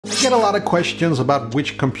get a lot of questions about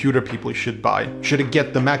which computer people should buy. Should it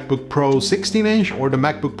get the MacBook Pro 16-inch or the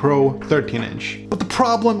MacBook Pro 13-inch? But the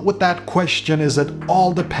problem with that question is it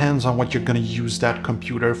all depends on what you're gonna use that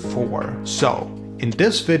computer for. So, in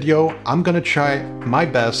this video, I'm gonna try my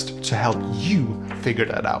best to help you figure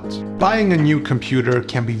that out. Buying a new computer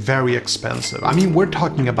can be very expensive. I mean, we're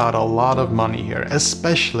talking about a lot of money here,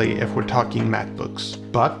 especially if we're talking MacBooks.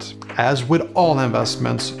 But as with all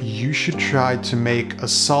investments, you should try to make a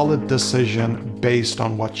solid decision based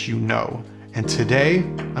on what you know. And today,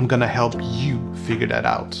 I'm gonna help you figure that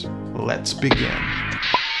out. Let's begin.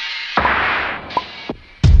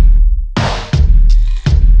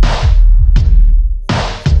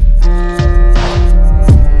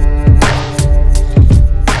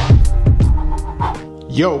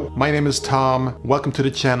 Yo, my name is Tom. Welcome to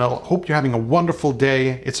the channel. Hope you're having a wonderful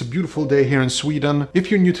day. It's a beautiful day here in Sweden.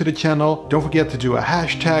 If you're new to the channel, don't forget to do a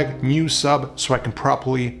hashtag new sub so I can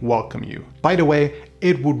properly welcome you. By the way,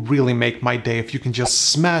 it would really make my day if you can just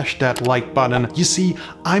smash that like button. You see,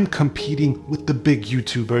 I'm competing with the big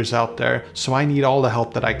YouTubers out there, so I need all the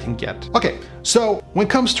help that I can get. Okay, so when it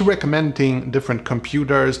comes to recommending different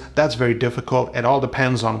computers, that's very difficult. It all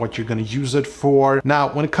depends on what you're gonna use it for.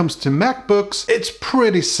 Now, when it comes to MacBooks, it's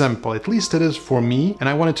pretty simple, at least it is for me, and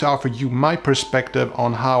I wanted to offer you my perspective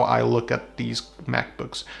on how I look at these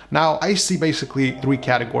MacBooks. Now, I see basically three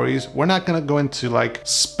categories. We're not gonna go into like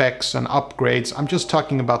specs and upgrades. I'm just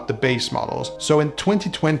talking about the base models. So in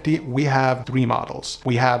 2020, we have three models.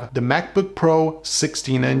 We have the MacBook Pro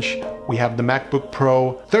 16-inch, we have the MacBook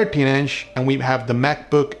Pro 13-inch, and we have the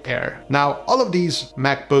MacBook Air. Now, all of these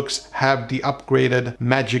MacBooks have the upgraded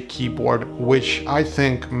Magic Keyboard, which I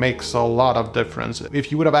think makes a lot of difference.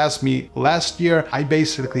 If you would have asked me last year, I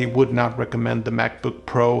basically would not recommend the MacBook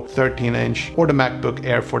Pro 13-inch or the MacBook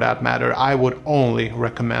Air for that matter. I would only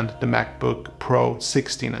recommend the MacBook Pro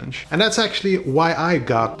 16-inch. And that's actually why I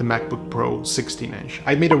got the MacBook Pro 16-inch.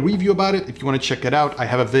 I made a review about it. If you want to check it out, I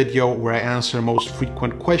have a video where I answer most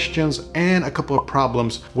frequent questions and a couple of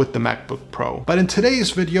problems with the MacBook Pro. But in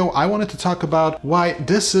today's video, I wanted to talk about why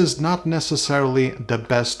this is not necessarily the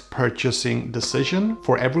best purchasing decision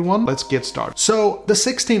for everyone. Let's get started. So the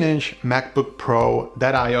 16-inch MacBook Pro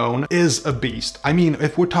that I own is a beast. I mean,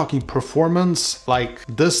 if we're talking performance, like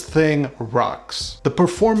this thing rocks. The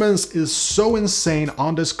performance is so insane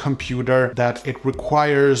on this computer that it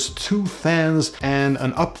requires 2 fans and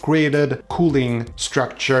an upgraded cooling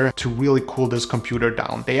structure to really cool this computer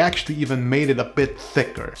down. They actually even made it a bit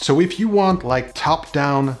thicker. So if you want like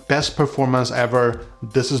top-down best performance ever,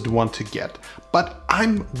 this is the one to get. But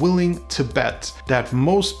I'm willing to bet that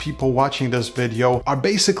most people watching this video are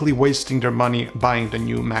basically wasting their money buying the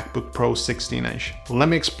new MacBook Pro 16-inch. Let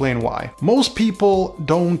me explain why. Most people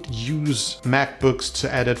don't use MacBooks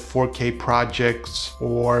to edit 4K projects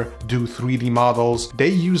or do 3D models. They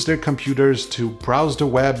use their computers to browse the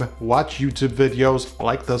web, watch YouTube videos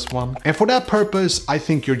like this one. And for that purpose, I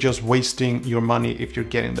think you're just wasting your money if you're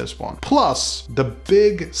getting this one. Plus, the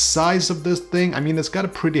big size of this thing, I mean, it's got a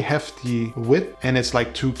pretty hefty width and it's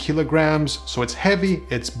like 2 kilograms. So it's heavy,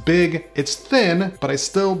 it's big, it's thin, but I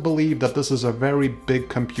still believe that this is a very big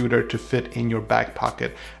computer to fit in your back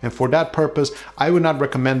pocket. And for that purpose, I would not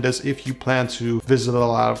recommend this if you plan to visit a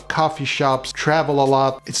lot of coffee shops, travel a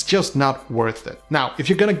lot. It's just not worth it. Now, if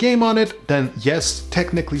you're gonna game on it, then yes,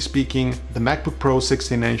 technically speaking, the MacBook Pro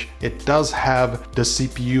 16-inch, it does have the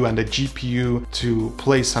CPU and the GPU to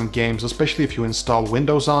play some games, especially if you install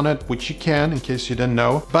Windows on it, which you can in case you didn't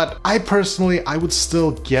know. But I personally, I would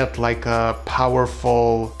still get like a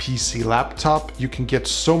powerful PC laptop. You can get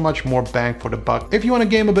so much more bang for the buck. If you want to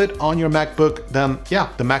game a bit on your MacBook, then yeah,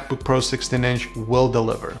 the MacBook Pro 16-inch will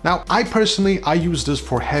deliver. Now, I personally, I use this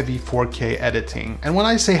for heavy 4K editing. And when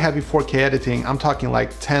I say heavy 4K editing, I'm talking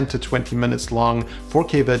like 10 to 20 minutes long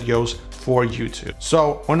 4K videos for YouTube.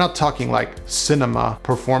 So we're not talking like cinema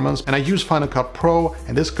performance, and I use Final Cut Pro,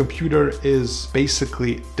 and this computer is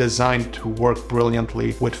basically designed to work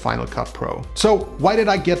brilliantly with Final Cut Pro. So why did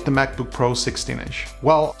I get the MacBook Pro 16-inch?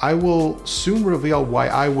 Well, I will soon reveal why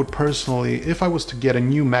I would personally, if I was to get a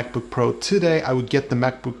new MacBook Pro today, I would get the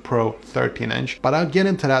MacBook Pro 13-inch, but I'll get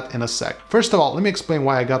into that in a sec. First of all, let me explain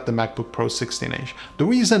why I got the MacBook Pro 16-inch. The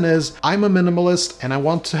reason is I'm a minimalist and I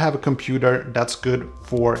want to have a computer that's good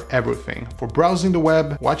for everything. For browsing the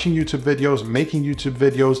web, watching YouTube videos, making YouTube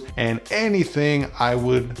videos, and anything I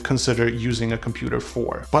would consider using a computer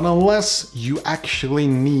for. But unless you actually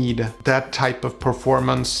need that type of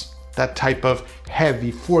performance, that type of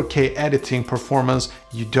heavy 4K editing performance,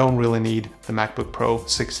 you don't really need the the MacBook Pro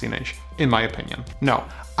 16-inch, in my opinion. No,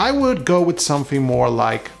 I would go with something more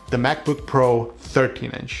like the MacBook Pro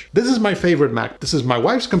 13-inch. This is my favorite Mac. This is my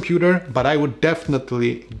wife's computer, but I would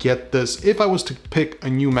definitely get this. If I was to pick a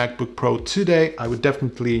new MacBook Pro today, I would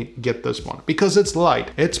definitely get this one because it's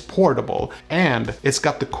light, it's portable, and it's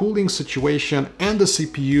got the cooling situation and the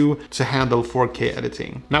CPU to handle 4K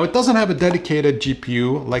editing. Now, it doesn't have a dedicated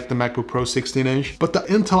GPU like the MacBook Pro 16-inch, but the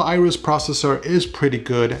Intel Iris processor is pretty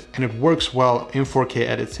good and it works well in 4K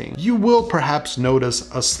editing. You will perhaps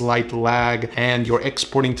notice a slight lag and your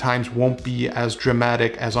exporting times won't be as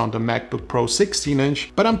dramatic as on the MacBook Pro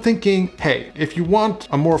 16-inch, but I'm thinking, hey, if you want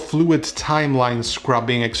a more fluid timeline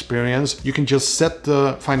scrubbing experience, you can just set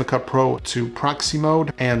the Final Cut Pro to proxy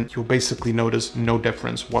mode and you'll basically notice no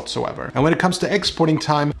difference whatsoever. And when it comes to exporting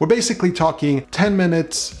time, we're basically talking 10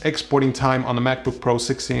 minutes exporting time on the MacBook Pro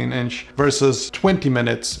 16-inch versus 20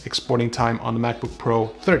 minutes exporting time on the MacBook Pro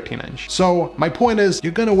 13-inch. So my point is,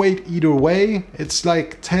 you're gonna wait either way. It's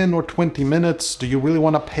like 10 or 20 minutes. Do you really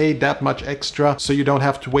want to pay that much extra so you don't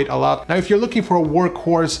have to wait a lot? Now, if you're looking for a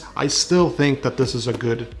workhorse, I still think that this is a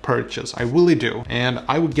good purchase. I really do. And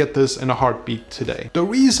I would get this in a heartbeat today. The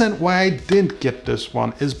reason why I didn't get this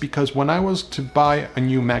one is because when I was to buy a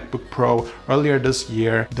new MacBook Pro earlier this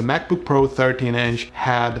year, the MacBook Pro 13-inch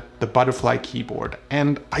had the butterfly keyboard.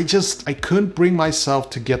 And I couldn't bring myself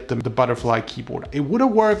to get the butterfly keyboard. It would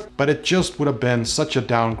have worked, but it just would have been such a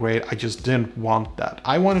downgrade. I just didn't want that.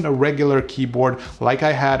 I wanted a regular keyboard like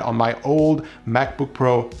I had on my old MacBook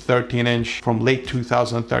Pro 13-inch from late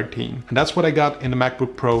 2013. And that's what I got in the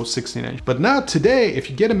MacBook Pro 16-inch. But now today, if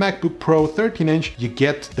you get a MacBook Pro 13-inch, you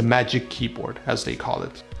get the magic keyboard, as they call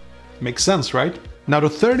it. Makes sense, right? Now, the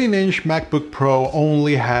 13-inch MacBook Pro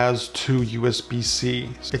only has 2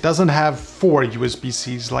 USB-Cs. It doesn't have 4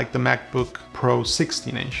 USB-Cs like the MacBook Pro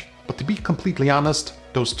 16-inch. But to be completely honest,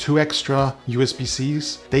 those 2 extra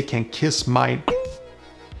USB-Cs, they can kiss my...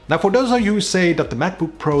 Now, for those of you who say that the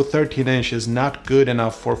MacBook Pro 13-inch is not good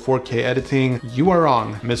enough for 4K editing, you are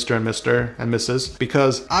wrong, Mr. and Mrs.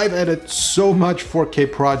 Because I've edited so much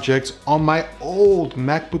 4K projects on my old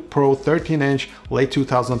MacBook Pro 13-inch late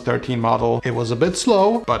 2013 model. It was a bit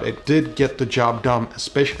slow, but it did get the job done,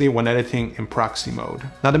 especially when editing in proxy mode.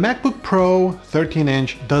 Now, the MacBook Pro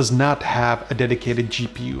 13-inch does not have a dedicated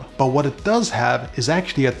GPU, but what it does have is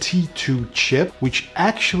actually a T2 chip, which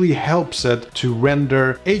actually helps it to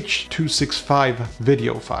render H.265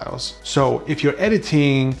 video files. So if you're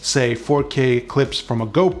editing, say, 4K clips from a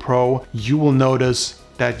GoPro, you will notice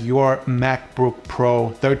that your MacBook Pro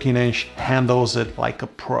 13-inch handles it like a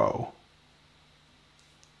pro.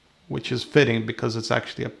 Which is fitting because it's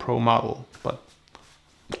actually a pro model, but...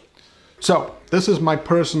 So, this is my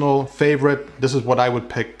personal favorite. This is what I would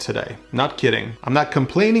pick today. Not kidding. I'm not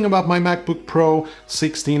complaining about my MacBook Pro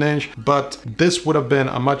 16-inch, but this would have been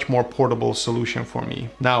a much more portable solution for me.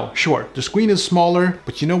 Now, sure, the screen is smaller,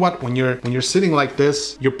 but you know what? When you're sitting like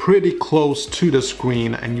this, you're pretty close to the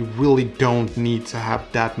screen and you really don't need to have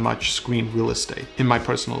that much screen real estate, in my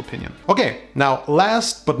personal opinion. Okay, now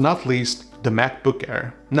last but not least, the MacBook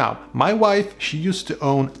Air. Now, my wife, she used to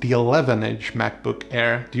own the 11-inch MacBook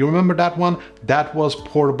Air. Do you remember that one? That was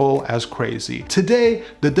portable as crazy. Today,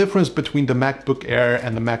 the difference between the MacBook Air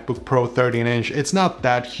and the MacBook Pro 13-inch, it's not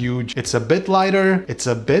that huge. It's a bit lighter, it's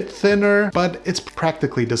a bit thinner, but it's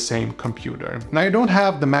practically the same computer. Now, I don't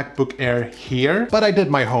have the MacBook Air here, but I did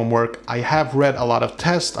my homework. I have read a lot of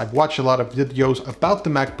tests. I've watched a lot of videos about the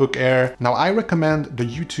MacBook Air. Now, I recommend the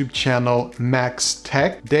YouTube channel Max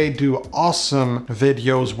Tech. They do awesome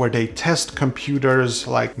videos where they test computers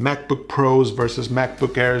like MacBook Pros versus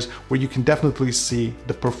MacBook Airs, where you can definitely see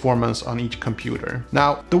the performance on each computer.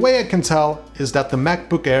 Now, the way I can tell is that the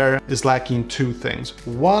MacBook Air is lacking 2 things.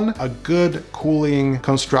 One, a good cooling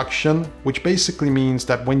construction, which basically means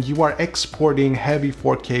that when you are exporting heavy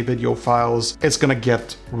 4K video files, it's gonna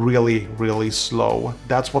get really, really slow.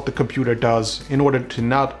 That's what the computer does. In order to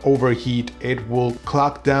not overheat, it will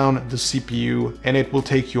clock down the CPU and it will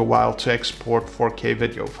take you a while to export 4K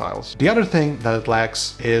video files. The other thing that it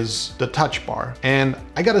lacks is the touch bar. And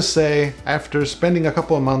I gotta say, after spending a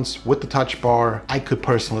couple of months with the touch bar, I could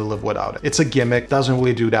personally live without it. It's a gimmick, doesn't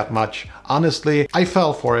really do that much. Honestly, I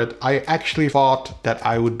fell for it. I actually thought that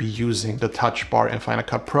I would be using the touch bar in Final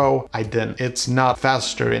Cut Pro. I didn't. It's not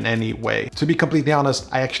faster in any way. To be completely honest,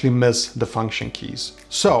 I actually miss the function keys.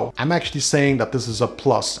 So I'm actually saying that this is a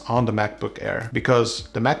plus on the MacBook Air because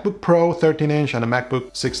the MacBook Pro 13-inch and the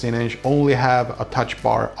MacBook 16-inch only have a touch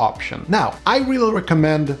bar option. Now, I really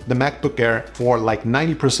recommend the MacBook Air for like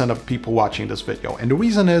 90% of people watching this video. And the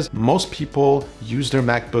reason is most people use their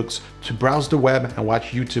MacBooks to browse the web and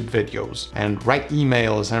watch YouTube videos. videos and write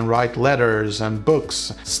emails and write letters and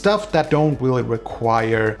books, stuff that don't really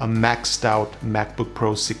require a maxed out MacBook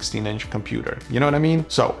Pro 16-inch computer. You know what I mean?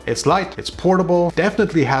 So it's light, it's portable,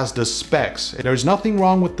 definitely has the specs. There's nothing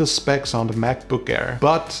wrong with the specs on the MacBook Air,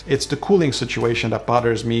 but it's the cooling situation that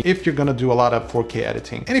bothers me if you're gonna do a lot of 4K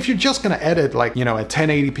editing. And if you're just gonna edit like, you know, a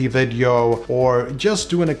 1080p video or just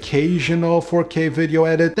do an occasional 4K video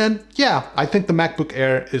edit, then yeah, I think the MacBook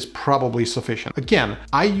Air is probably sufficient. Again,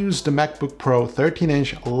 I used the MacBook Pro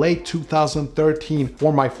 13-inch late 2013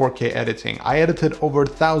 for my 4K editing. I edited over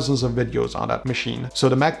thousands of videos on that machine. So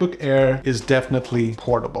the MacBook Air is definitely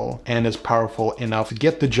portable and is powerful enough to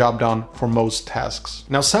get the job done for most tasks.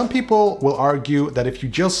 Now, some people will argue that if you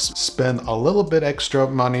just spend a little bit extra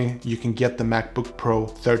money, you can get the MacBook Pro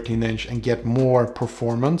 13-inch and get more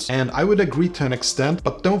performance. And I would agree to an extent,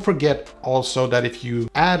 but don't forget also that if you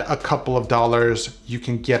add a couple of dollars, you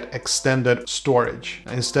can get extended storage.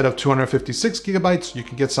 Instead of 256 gigabytes, you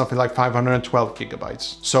can get something like 512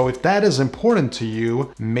 gigabytes. So if that is important to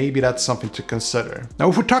you, maybe that's something to consider. Now,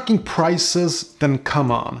 if we're talking prices, then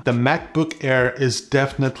come on. The MacBook Air is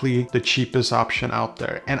definitely the cheapest option out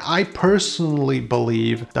there. And I personally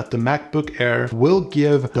believe that the MacBook Air will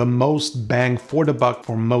give the most bang for the buck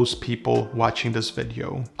for most people watching this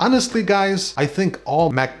video. Honestly, guys, I think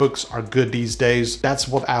all MacBooks are good these days. That's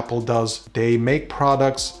what Apple does. They make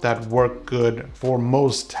products that work good for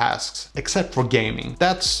most tasks, except for gaming.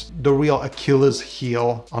 That's the real Achilles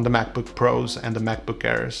heel on the MacBook Pros and the MacBook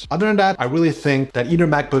Airs. Other than that, I really think that either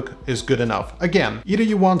MacBook is good enough. Again, either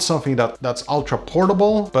you want something that's ultra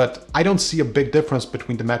portable, but I don't see a big difference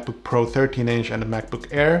between the MacBook Pro 13-inch and the MacBook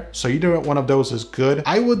Air, so either one of those is good.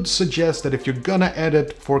 I would suggest that if you're gonna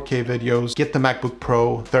edit 4K videos, get the MacBook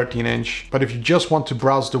Pro 13-inch, but if you just want to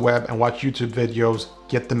browse the web and watch YouTube videos,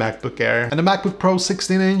 get the MacBook Air. And the MacBook Pro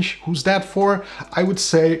 16-inch, who's that for? I would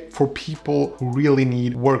say for people who really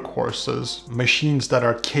need workhorses, machines that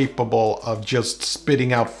are capable of just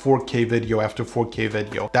spitting out 4K video after 4K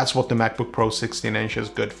video. That's what the MacBook Pro 16-inch is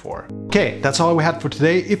good for. Okay, that's all we had for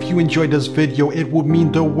today. If you enjoyed this video, it would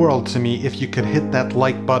mean the world to me if you could hit that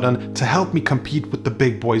like button to help me compete with the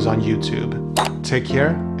big boys on YouTube. Take care,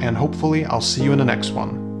 and hopefully I'll see you in the next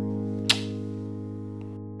one.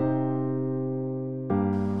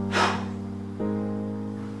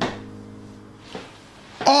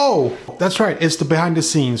 Oh, that's right, it's the behind the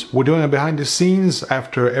scenes. We're doing a behind the scenes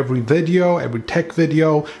after every video, every tech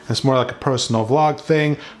video. It's more like a personal vlog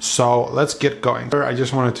thing, so let's get going. I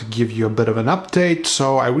just wanted to give you a bit of an update.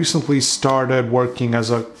 So I recently started working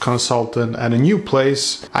as a consultant at a new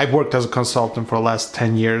place. I've worked as a consultant for the last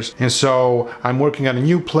 10 years, and so I'm working at a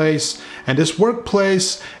new place, and this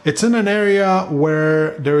workplace, it's in an area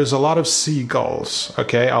where there is a lot of seagulls.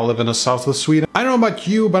 Okay, I live in the south of Sweden. I don't know about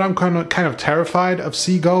you, but I'm kind of terrified of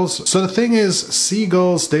seagulls. So the thing is,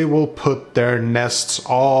 seagulls, they will put their nests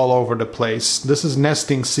all over the place. This is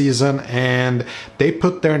nesting season, and they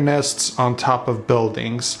put their nests on top of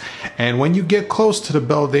buildings. And when you get close to the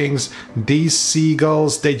buildings, these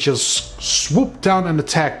seagulls, they just swoop down and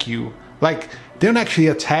attack you. Like, they don't actually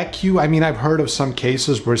attack you. I mean, I've heard of some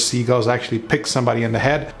cases where seagulls actually pick somebody in the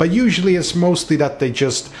head, but usually it's mostly that they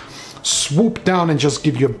just swoop down and just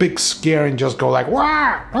give you a big scare and just go like,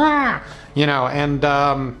 wah, wah, you know, and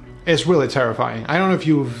it's really terrifying. I don't know if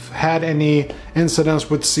you've had any incidents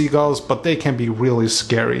with seagulls, but they can be really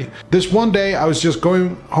scary. This one day I was just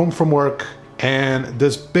going home from work, and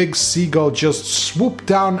this big seagull just swooped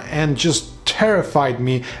down and just terrified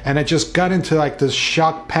me, and I just got into like this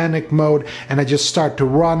shock panic mode, and I just started to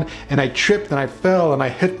run, and I tripped and I fell and I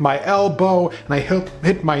hit my elbow and I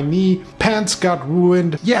hit my knee, pants got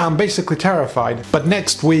ruined. Yeah, I'm basically terrified. But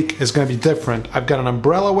next week is gonna be different. I've got an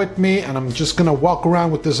umbrella with me, and I'm just gonna walk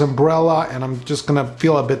around with this umbrella, and I'm just gonna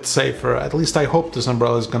feel a bit safer. At least I hope this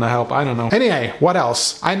umbrella is gonna help. I don't know. Anyway, what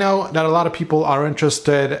else? I know that a lot of people are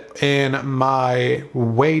interested in my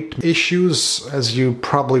weight issues. As you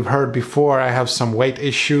probably heard before, I have some weight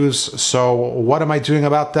issues. So what am I doing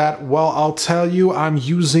about that? Well, I'll tell you, I'm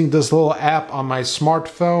using this little app on my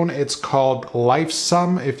smartphone. It's called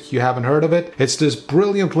LifeSum, if you haven't heard of it. It's this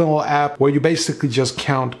brilliant little app where you basically just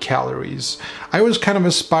count calories. I was kind of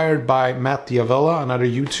inspired by Matt Diavella, another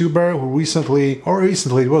YouTuber who recently,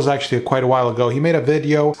 it was actually quite a while ago, he made a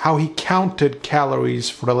video how he counted calories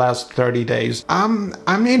for the last 30 days. I'm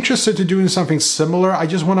interested to doing something similar. I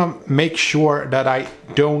just want to make sure that I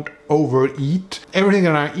don't overeat. Everything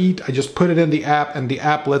that I eat, I just put it in the app, and the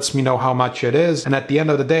app lets me know how much it is. And at the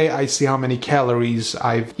end of the day, I see how many calories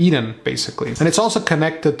I've eaten, basically. And it's also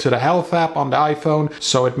connected to the health app on the iPhone,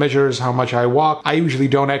 so it measures how much I walk. I usually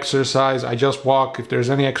don't exercise, I just walk. If there's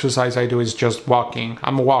any exercise I do, it's just walking.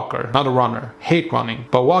 I'm a walker, not a runner. Hate running.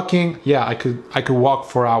 But walking, yeah, I could walk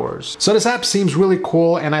for hours. So this app seems really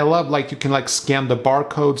cool, and I love like you can like scan the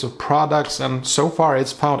barcodes of products, and so far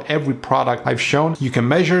it's found every product I've shown. You can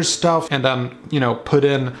measure stuff and then, you know, put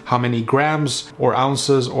in how many grams or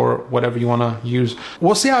ounces or whatever you want to use.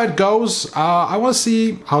 We'll see how it goes. I want to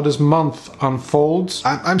see how this month unfolds.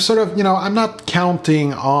 I'm sort of, you know, I'm not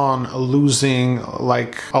counting on losing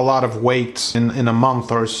like a lot of weight in a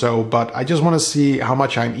month or so, but I just want to see how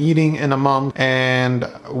much I'm eating in a month and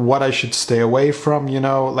what I should stay away from, you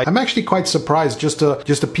know. Like, I'm actually quite surprised, just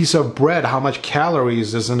a piece of bread, how much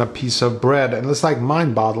calories is in a piece of bread, and it's like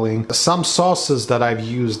mind-boggling. Some sauces that I've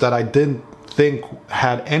used that I didn't think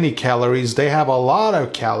had any calories, they have a lot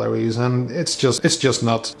of calories, and it's just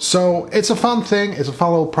nuts. So it's a fun thing, it's a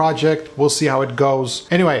fun little project. We'll see how it goes.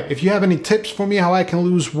 Anyway, if you have any tips for me how I can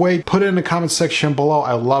lose weight, put it in the comment section below.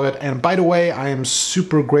 I love it. And by the way, I am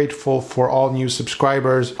super grateful for all new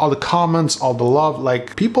subscribers, all the comments, all the love.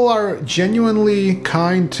 Like, people are genuinely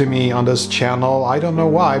kind to me on this channel. I don't know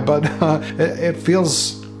why, but it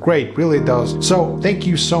feels great, really does. So thank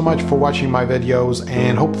you so much for watching my videos,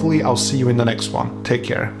 and hopefully I'll see you in the next one. Take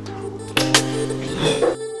care.